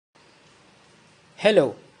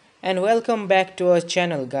Hello and welcome back to our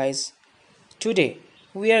channel, guys. Today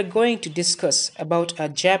we are going to discuss about a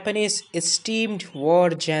Japanese esteemed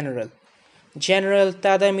war general, General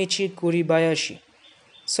Tadamichi Kuribayashi.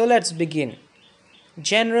 So let's begin.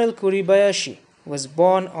 General Kuribayashi was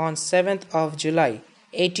born on 7th of July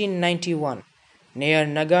 1891 near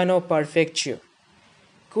Nagano Prefecture.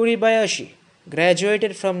 Kuribayashi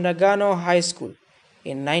graduated from Nagano High School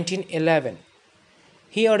in 1911.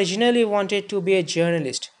 He originally wanted to be a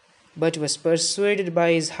journalist, but was persuaded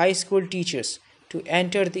by his high school teachers to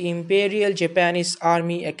enter the Imperial Japanese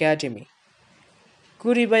Army Academy.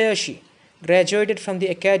 Kuribayashi graduated from the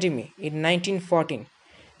academy in 1914.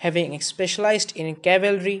 Having specialized in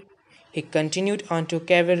cavalry, he continued on to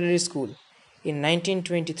cavalry school in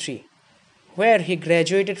 1923, where he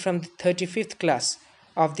graduated from the 35th class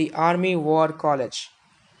of the Army War College.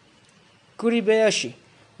 Kuribayashi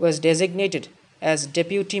was designated as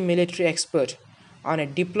deputy military expert on a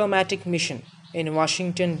diplomatic mission in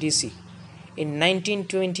Washington, D.C. In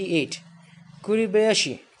 1928,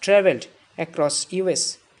 Kuribayashi traveled across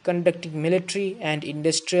US conducting military and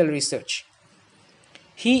industrial research.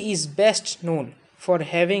 He is best known for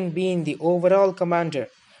having been the overall commander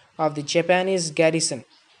of the Japanese garrison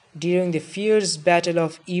during the fierce Battle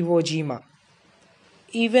of Iwo Jima.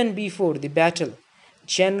 Even before the battle,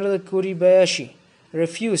 General Kuribayashi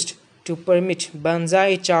refused to permit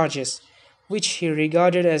banzai charges, which he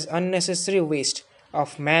regarded as unnecessary waste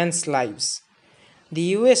of men's lives. The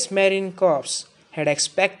US Marine Corps had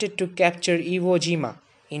expected to capture Iwo Jima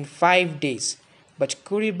in 5 days, but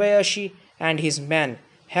Kuribayashi and his men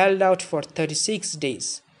held out for 36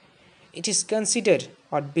 days. It is considered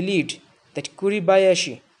or believed that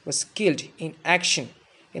Kuribayashi was killed in action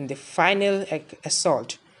in the final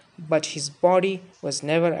assault, but his body was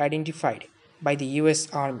never identified by the US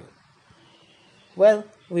Army. Well,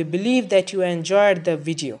 we believe that you enjoyed the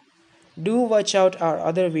video. Do watch out our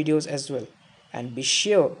other videos as well, and be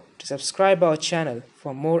sure to subscribe our channel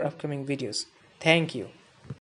for more upcoming videos. Thank you.